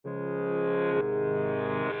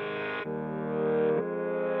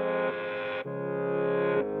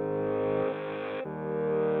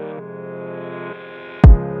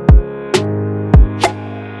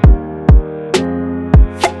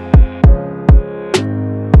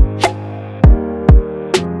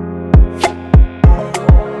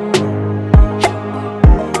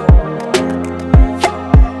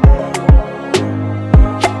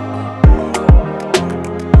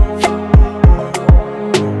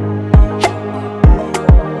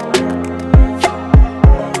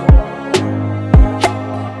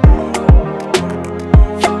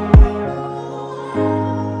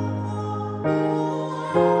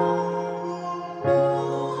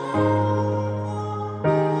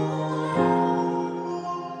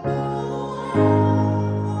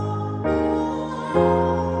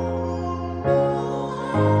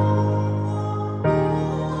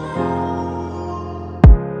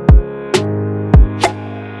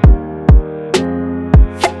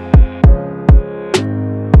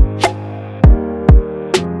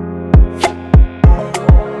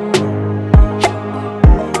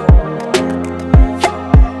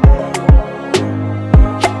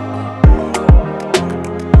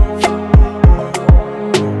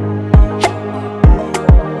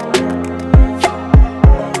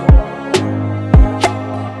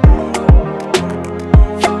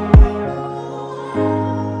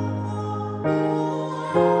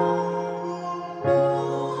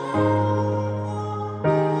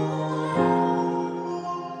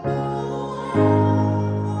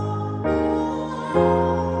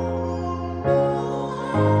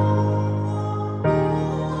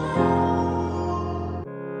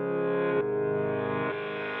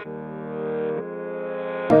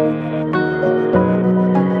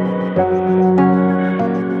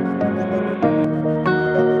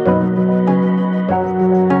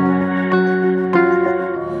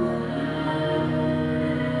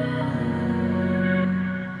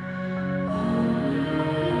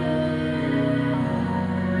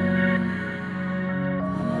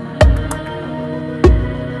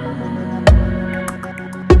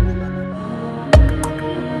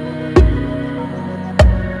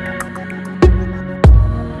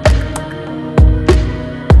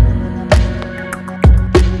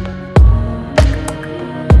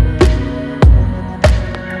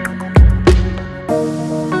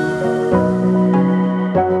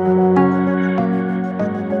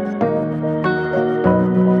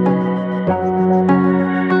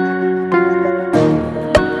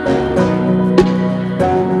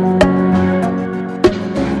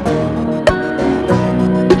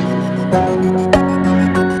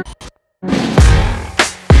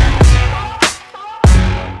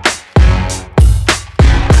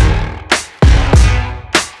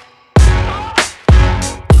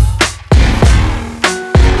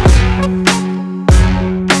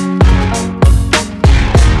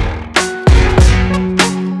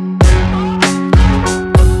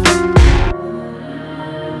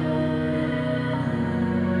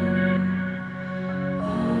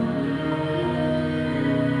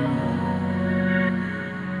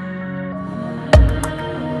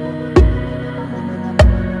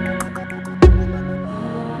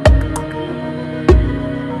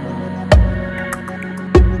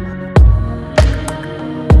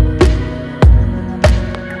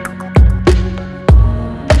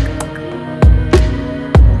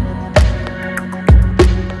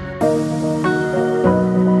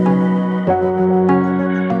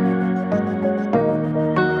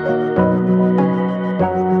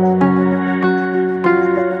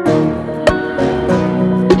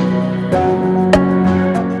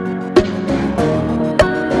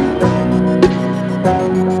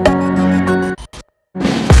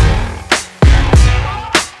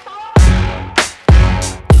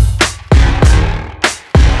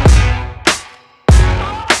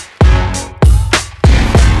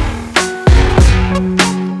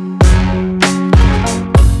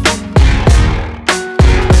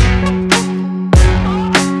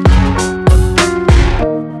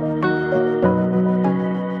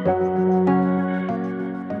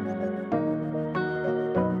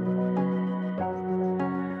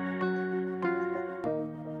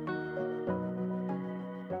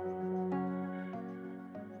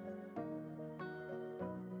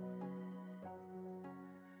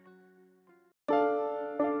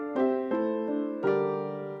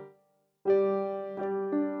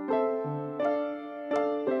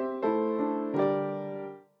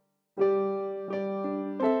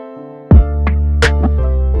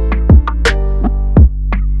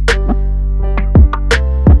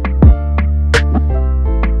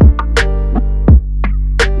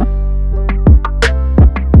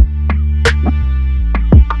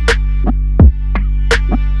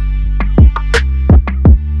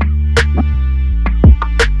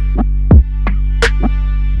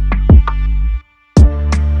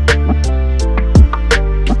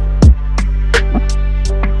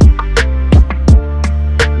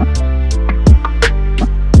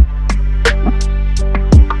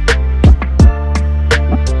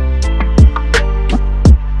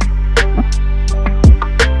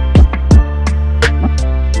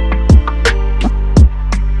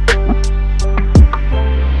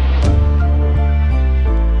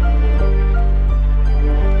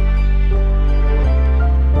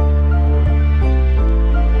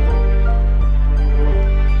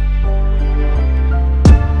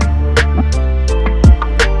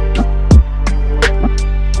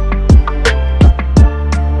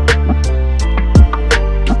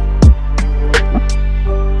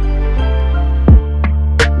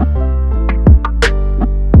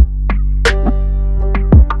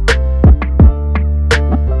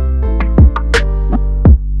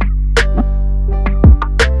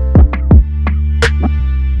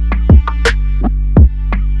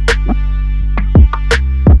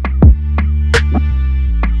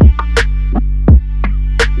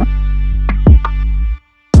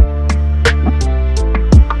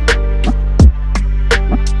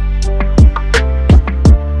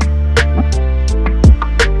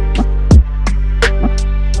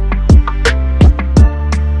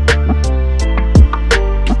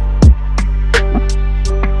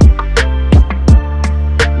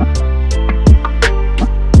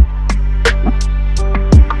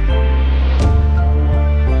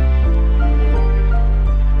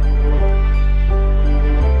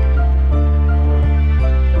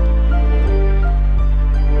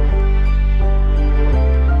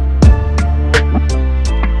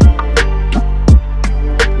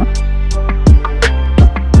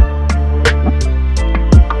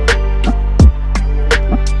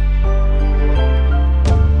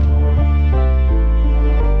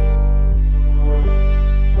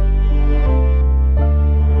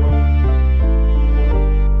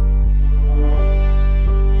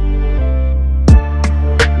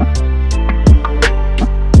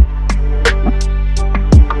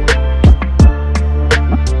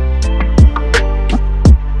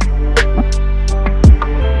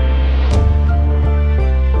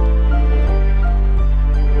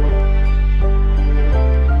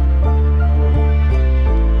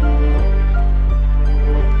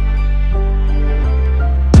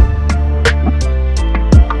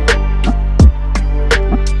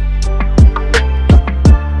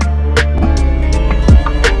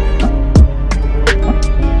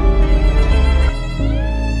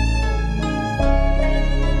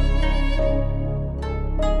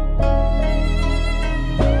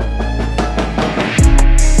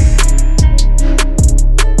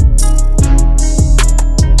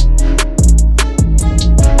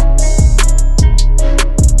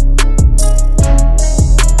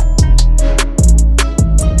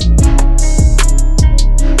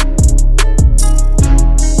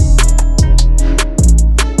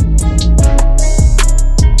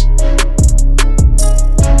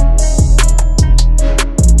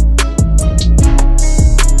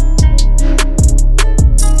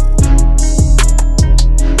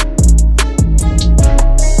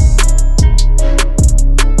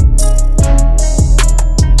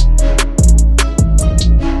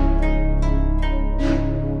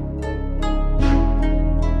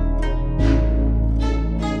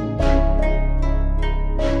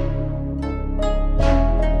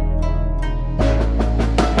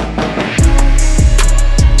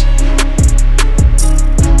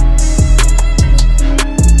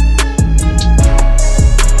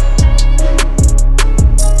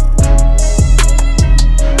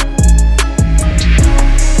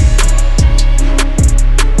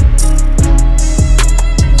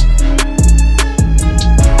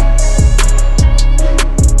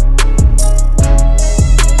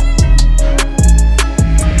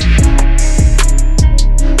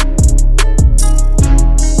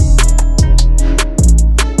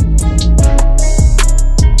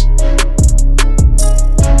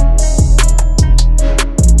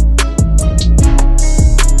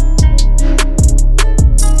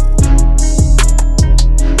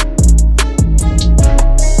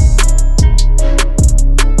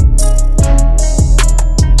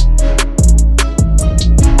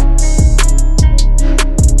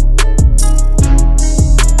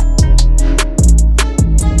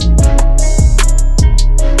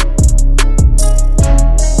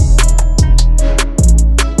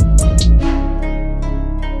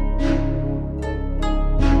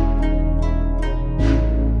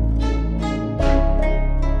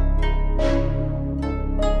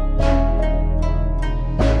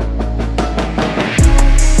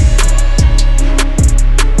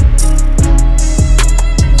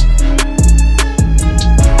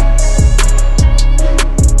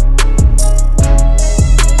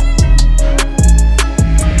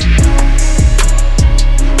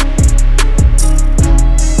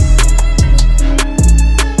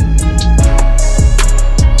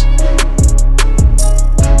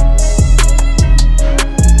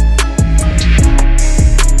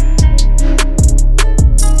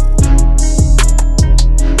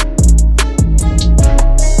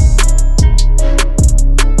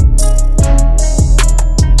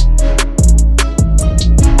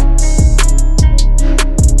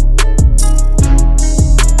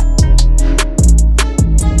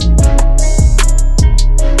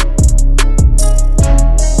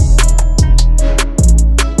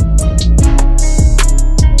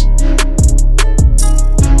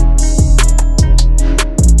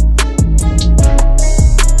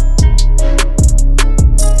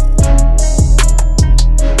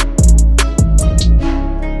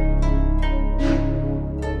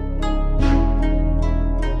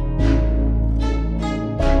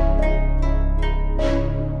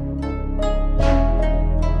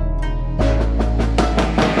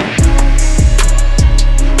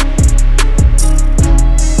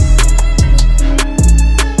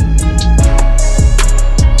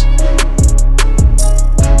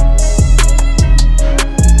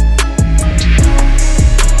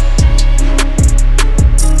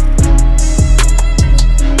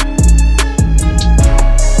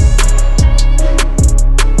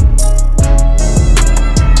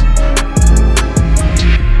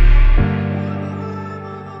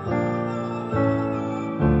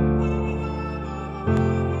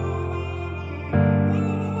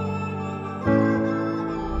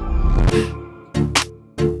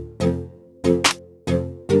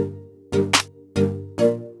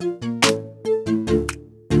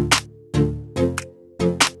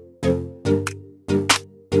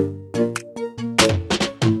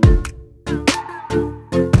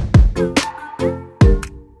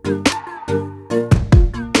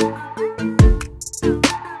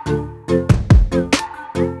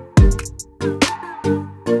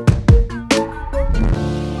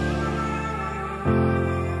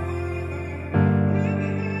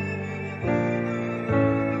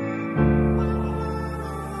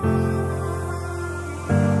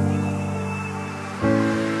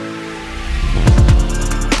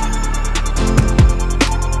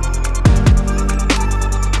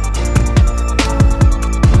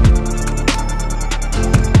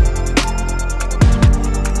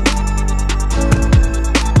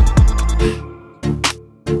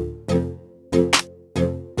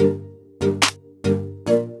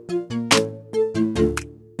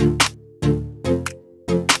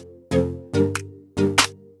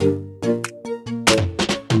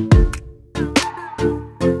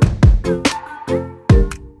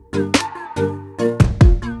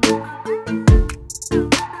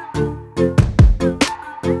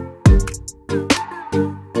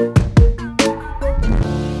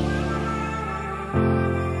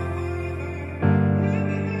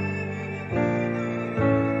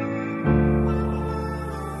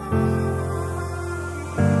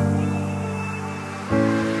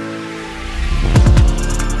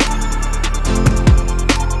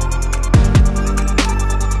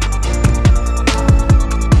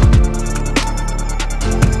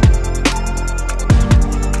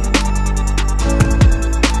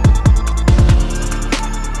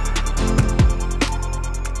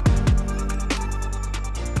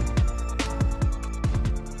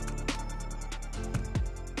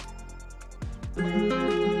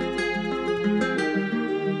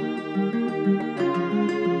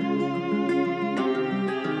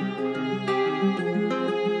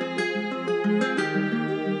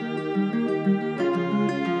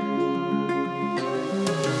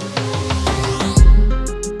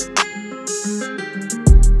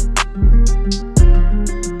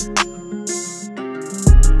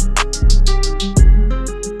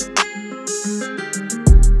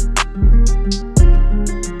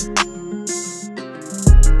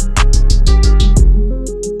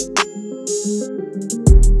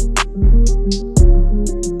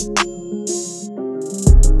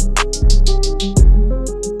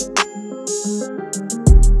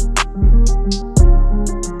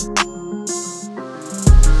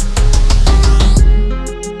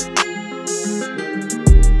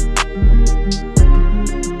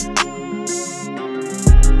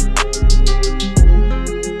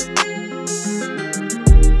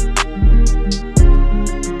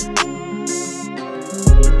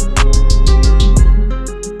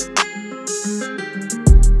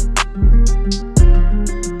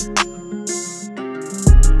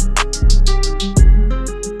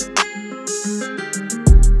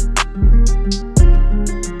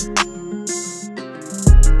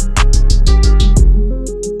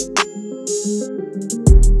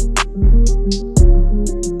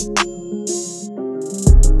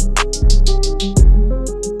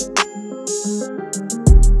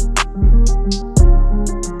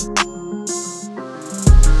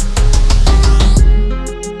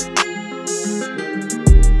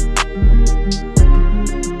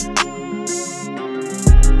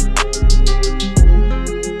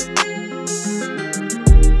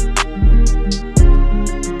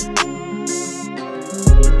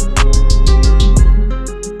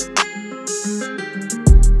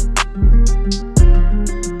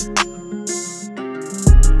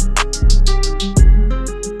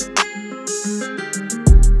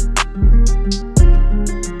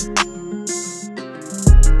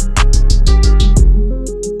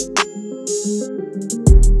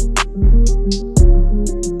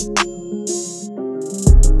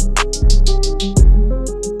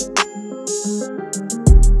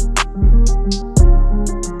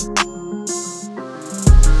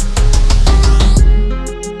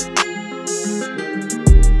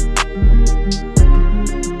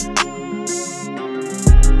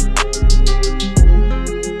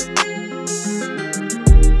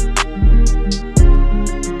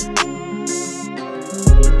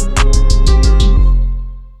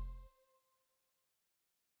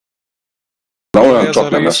Na olyan ez csak a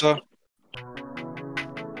nem rész lesz.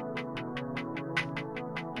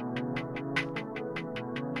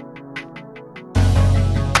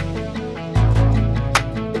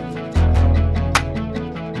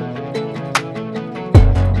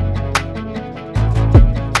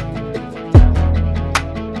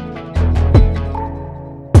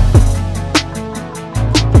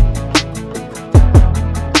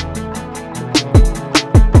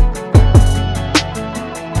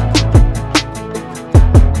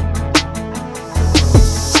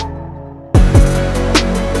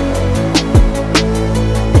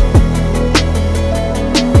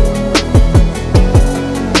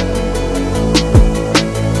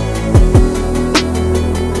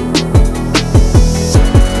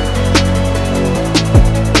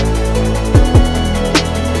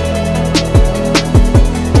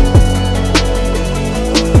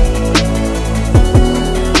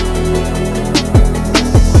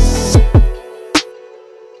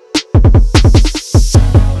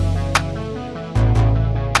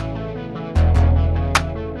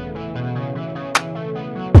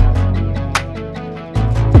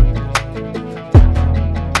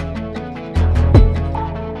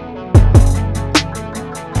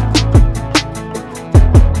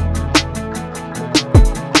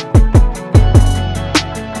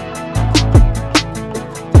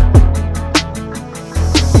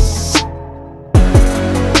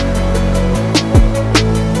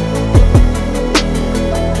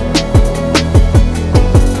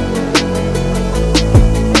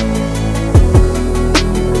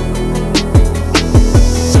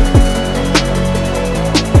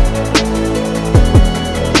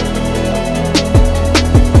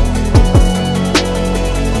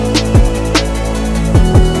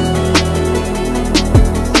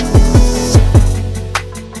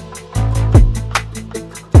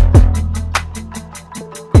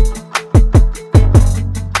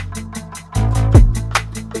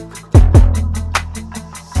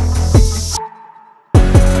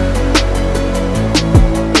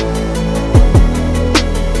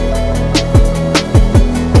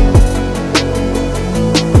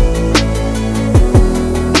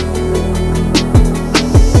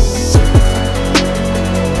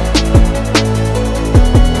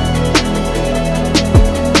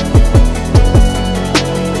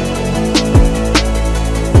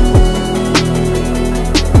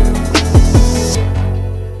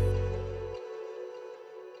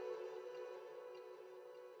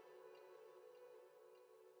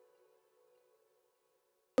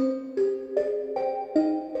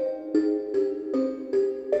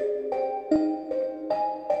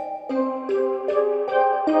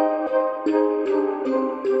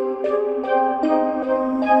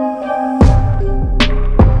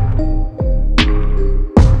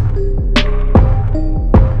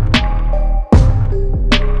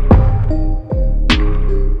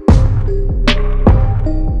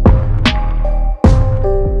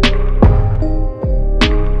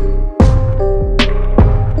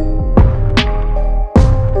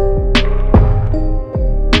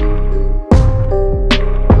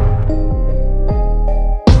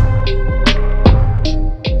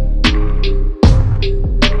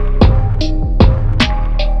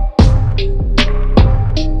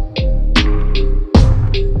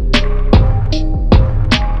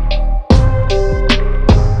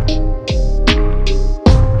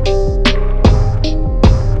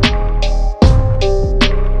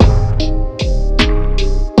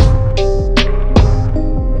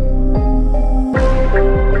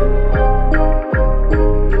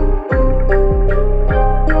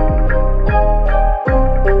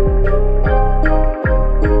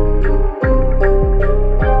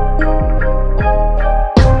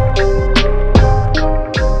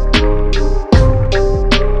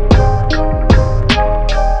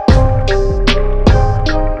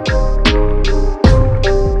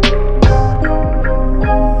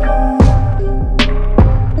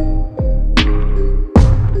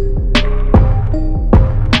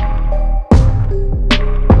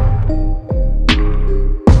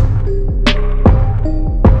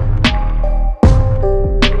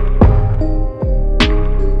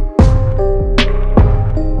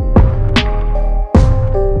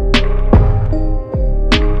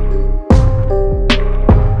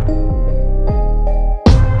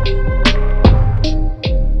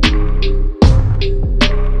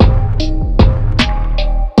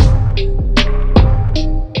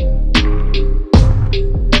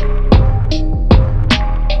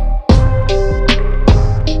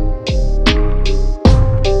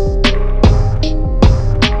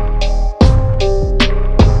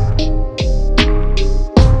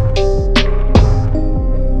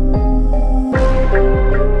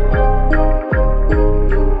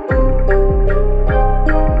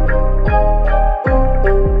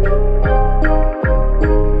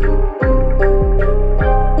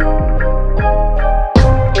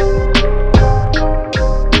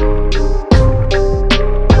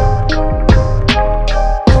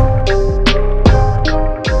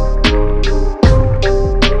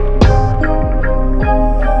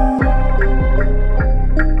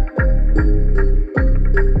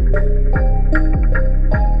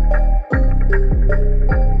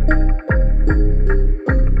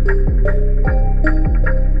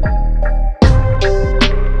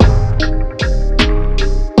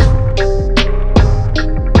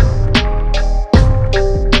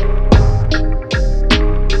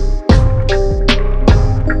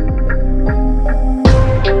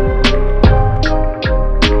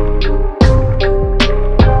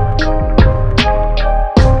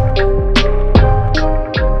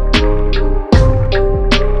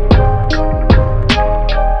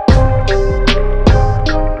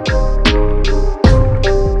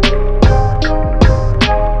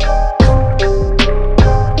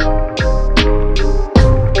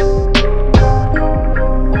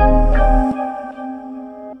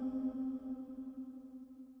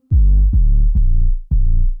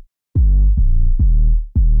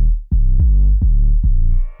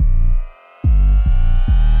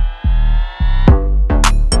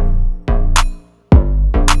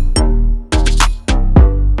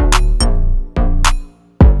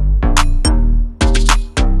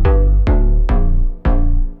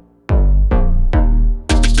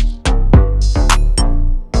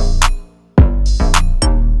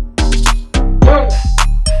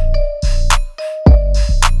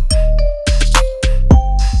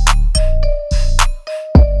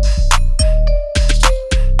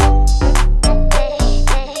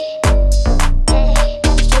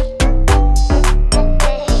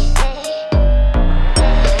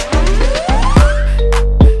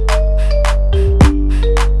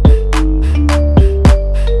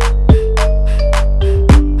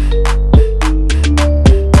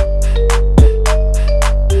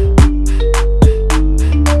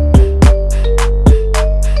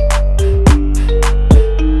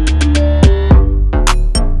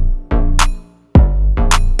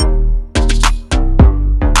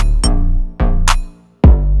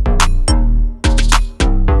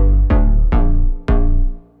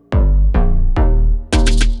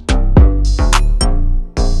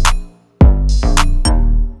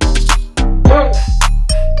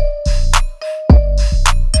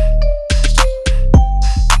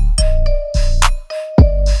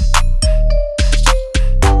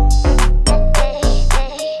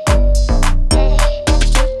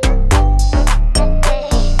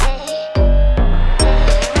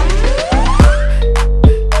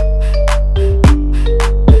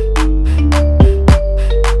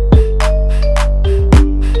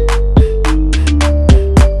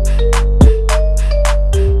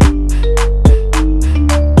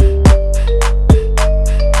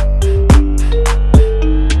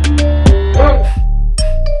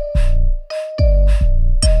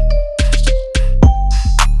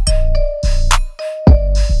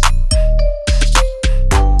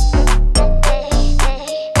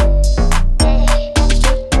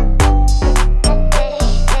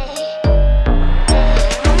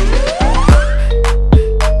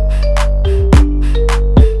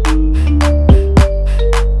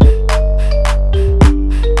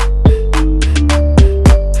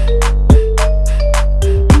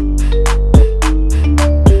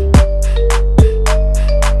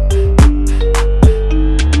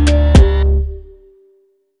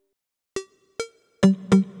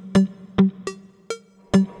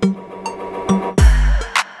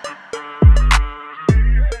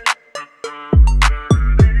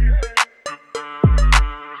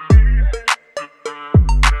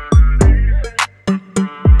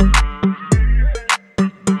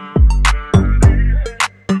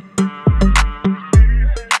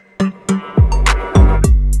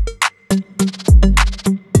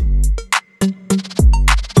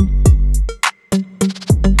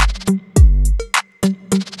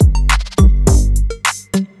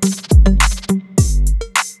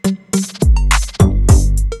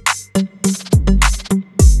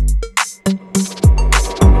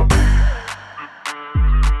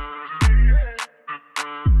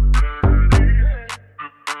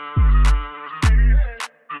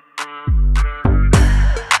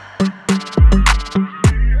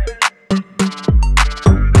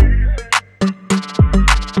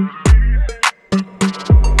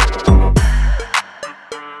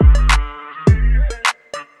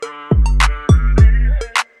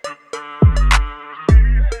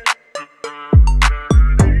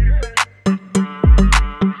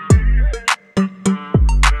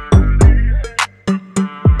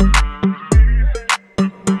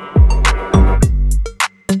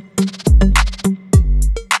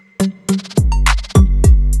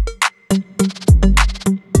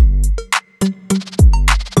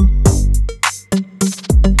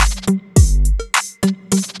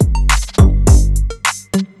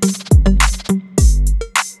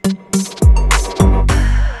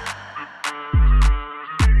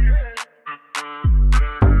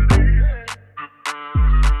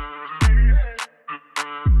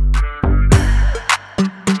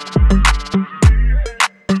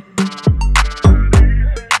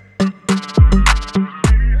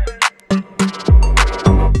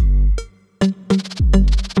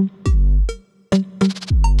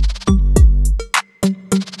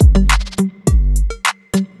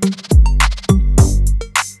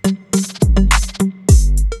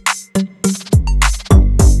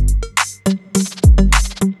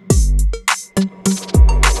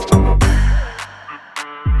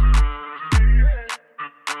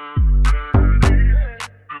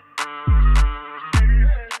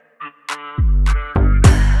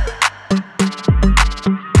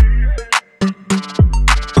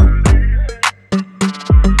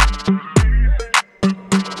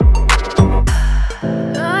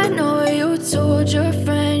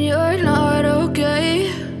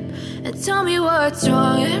 Tell me what's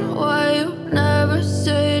wrong and why you never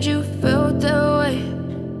said you felt that way.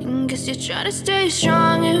 And guess you're trying to stay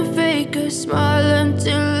strong and fake a smile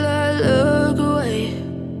until I look away.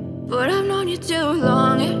 But I've known you too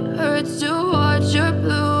long, it hurts to watch your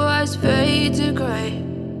blue eyes fade to gray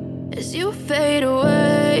as you fade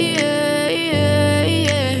away,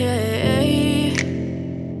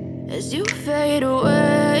 as you fade away.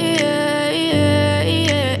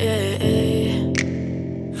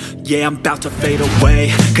 Yeah, I'm about to fade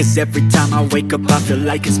away, cause every time I wake up I feel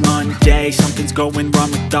like it's Monday. Something's going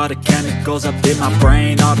wrong with all the chemicals up in my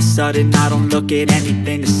brain. All of a sudden I don't look at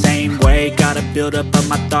anything the same way. Gotta build up of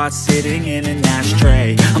my thoughts sitting in an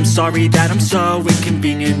ashtray. I'm sorry that I'm so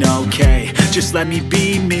inconvenient, okay. Just let me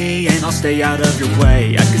be me and I'll stay out of your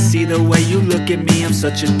way. I can see the way you look at me, I'm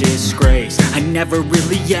such a disgrace. I never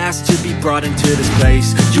really asked to be brought into this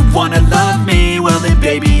place. You wanna love me? Well then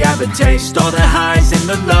baby have a taste. All the highs and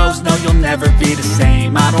the lows, no, you'll never be the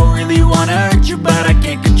same. I don't really wanna hurt you, but I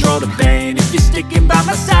can't control the pain. If you're sticking by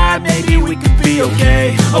my side, maybe we could be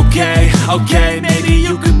okay. Okay, maybe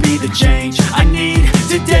you could be the change I need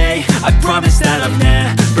today. I promise that I've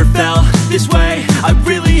never felt this way. I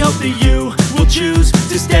really hope that you will choose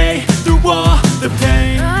to stay through all the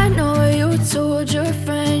pain. I know you told your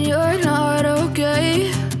friend you're not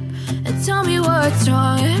okay. And tell me what's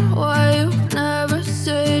wrong and why you never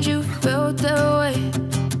said you felt that way.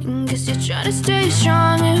 Guess you're trying to stay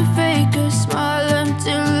strong and fake a smile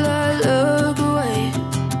until I look away.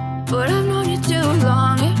 But I've known you too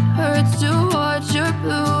long, it hurts to watch your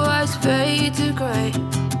blue eyes fade to gray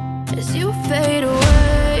as you fade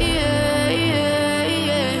away,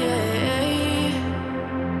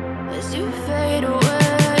 as you fade away,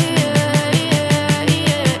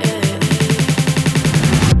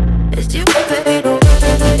 as you fade away.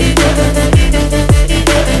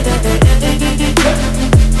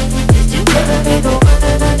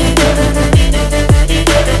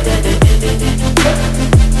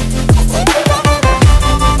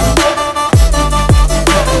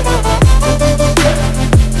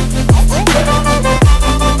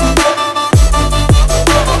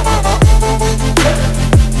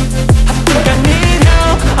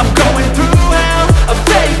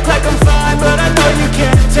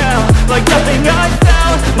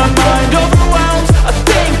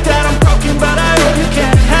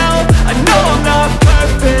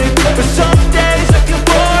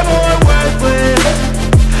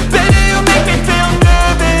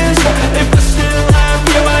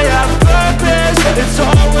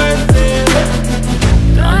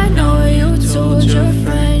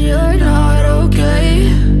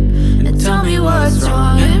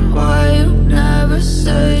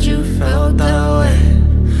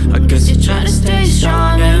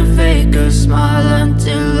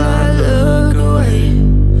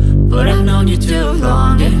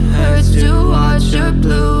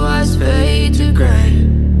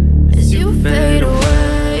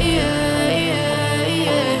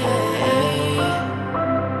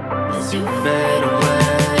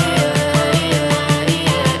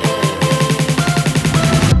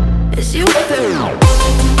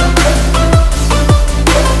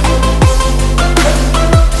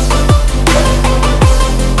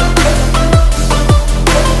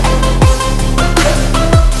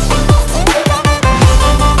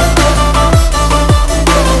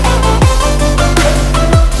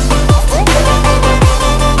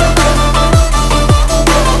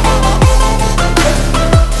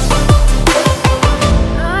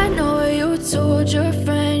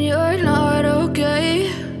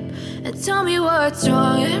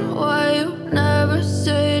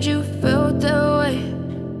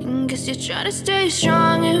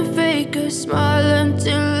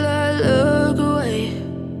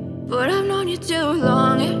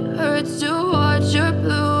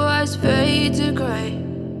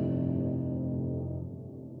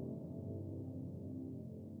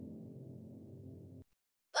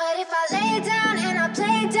 But if I lay down and I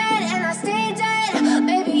play dead and I stay dead,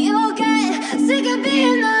 maybe you'll get sick of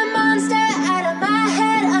being the monster out of my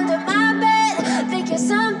head, under my bed. Think you're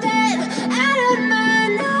something out of my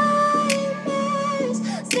nightmares,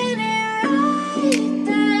 standing right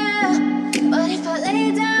there. But if I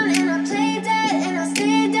lay down and I play dead and I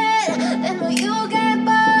stay dead, then will you get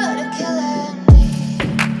bored of killing me?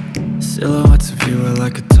 Silhouettes of you are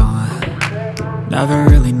like a taunt. Never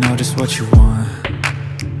really know just what you want.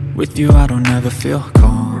 With you I don't ever feel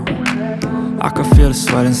calm. I can feel the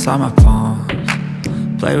sweat inside my palms.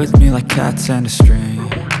 Play with me like cats and a string.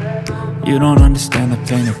 You don't understand the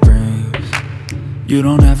pain it brings. You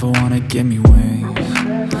don't ever wanna give me wings.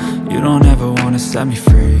 You don't ever wanna set me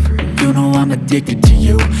free. you know I'm addicted to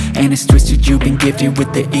you. And it's twisted, you've been gifted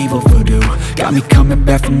with the evil voodoo. Got me coming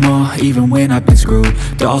back for more, even when I've been screwed.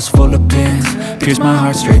 Dolls full of pins, pierce my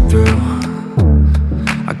heart straight through.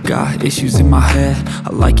 I got issues in my head, I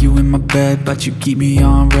like you in my bed, but you keep me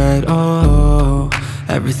on red. Oh,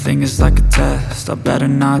 everything is like a test, I better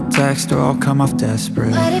not text or I'll come off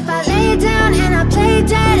desperate. But if I lay down and I play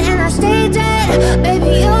dead and I stay dead,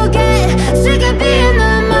 baby, you'll get sick of being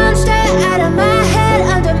the monster out of my head,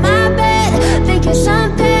 under my bed, thinking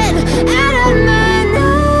something out of my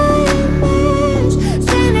nightmares,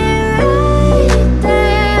 standing right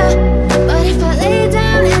there. But if I lay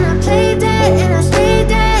down and I play dead and I stay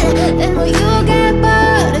dead, then will you get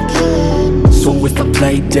bored of killing me? So if I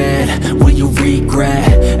play dead, will you regret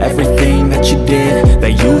everything that you did,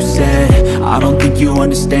 that you said? I don't think you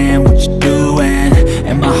understand what you're doing,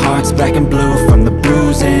 and my heart's black and blue from the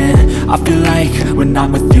bruising. I feel like when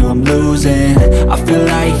I'm with you I'm losing. I feel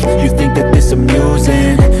like you think that this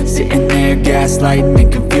amusing, sitting there gaslighting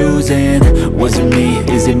and confusing. Was it me?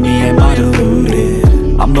 Is it me? Am I deluded?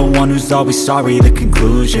 I'm the one who's always sorry, the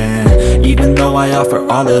conclusion, even though I offer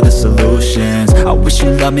all of the solutions. I wish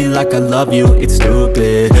you loved me like I love you, it's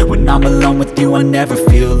stupid. When I'm alone with you I never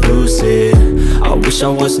feel lucid. I wish I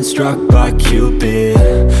wasn't struck by Cupid.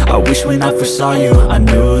 I wish when I first saw you I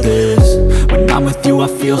knew this. When I'm with you I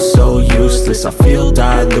feel so useless, I feel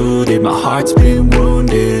diluted, my heart's been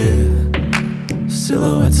wounded.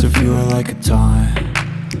 Silhouettes of you are like a taunt,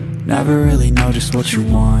 never really know just what you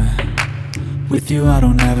want. With you I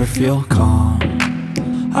don't ever feel calm,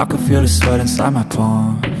 I can feel the sweat inside my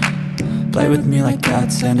palm. Play with me like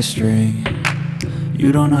cats and a string,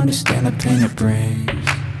 you don't understand the pain it brings.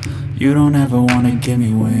 You don't ever wanna give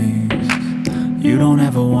me wings, you don't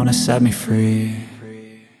ever wanna set me free.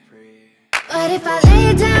 But if I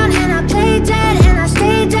lay down and I play dead and I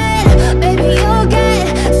stay dead, baby, you'll get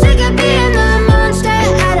sick of being the monster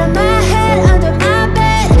out of my head, under my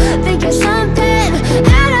bed, thinking something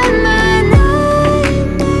out of my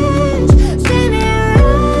nightmares, standing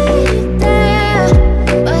right there.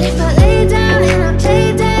 But if I lay down and I play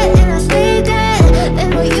dead and I stay dead, then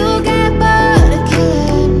will you get bored of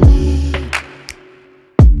killing me?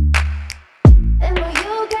 Then will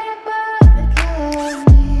you get bored of killing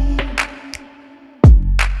me?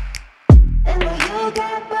 Then will you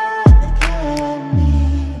get bored of killing me?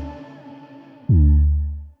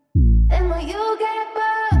 Then will you get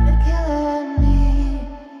bored of killing me?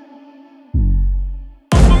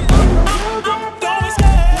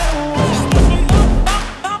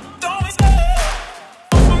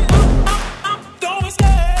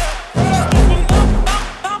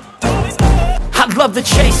 I love the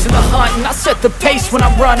chase and the hunt, and I set the pace when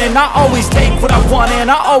I'm running. I always take what I want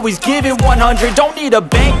and I always give it 100. Don't need a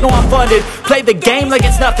bank, no I'm funded. Play the game like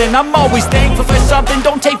it's nothing, I'm always thankful for something.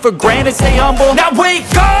 Don't take for granted, stay humble. Now wake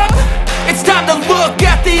up! It's time to look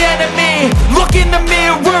at the enemy. Look in the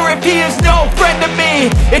mirror if he is no friend to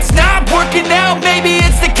me. It's not working out, maybe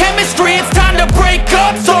it's the chemistry. It's time to break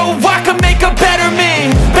up so I can make a better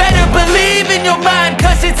me. Better believe in your mind,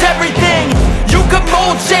 cause it's everything. You can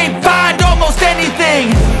mold, shape, find almost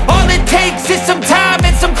anything. All it takes is some time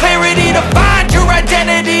and some clarity to find your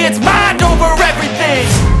identity. It's mind over everything.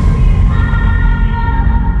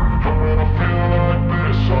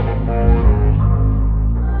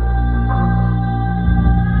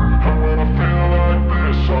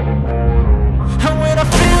 And when I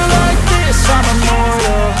feel like this, I'm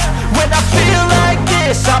immortal. When I feel like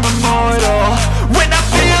this, I'm immortal. When I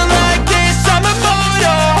feel like this, I'm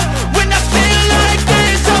immortal. When I feel like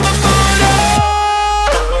this, I'm immortal.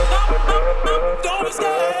 Don't be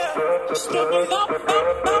scared. Just let me know.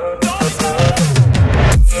 Don't be scared.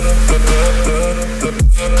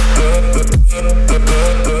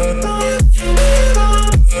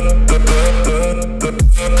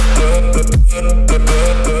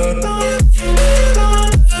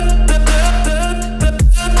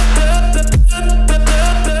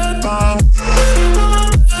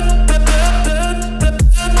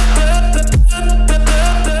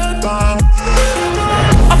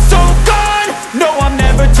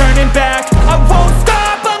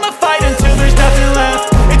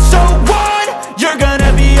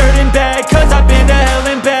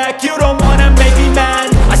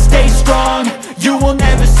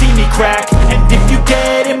 And if you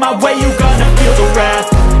get in my way, you gonna feel the wrath.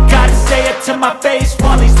 Gotta say it to my face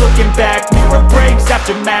while he's looking back. Mirror breaks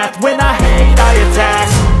after math. When I hate, I attack.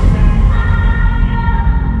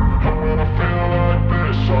 And when I feel like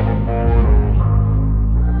this, I'm immortal.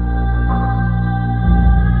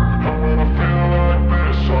 And when I feel like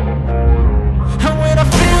this, I'm immortal. And when I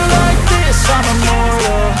feel like this, I'm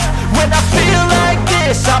immortal. When I feel like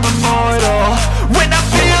this, I'm immortal. know it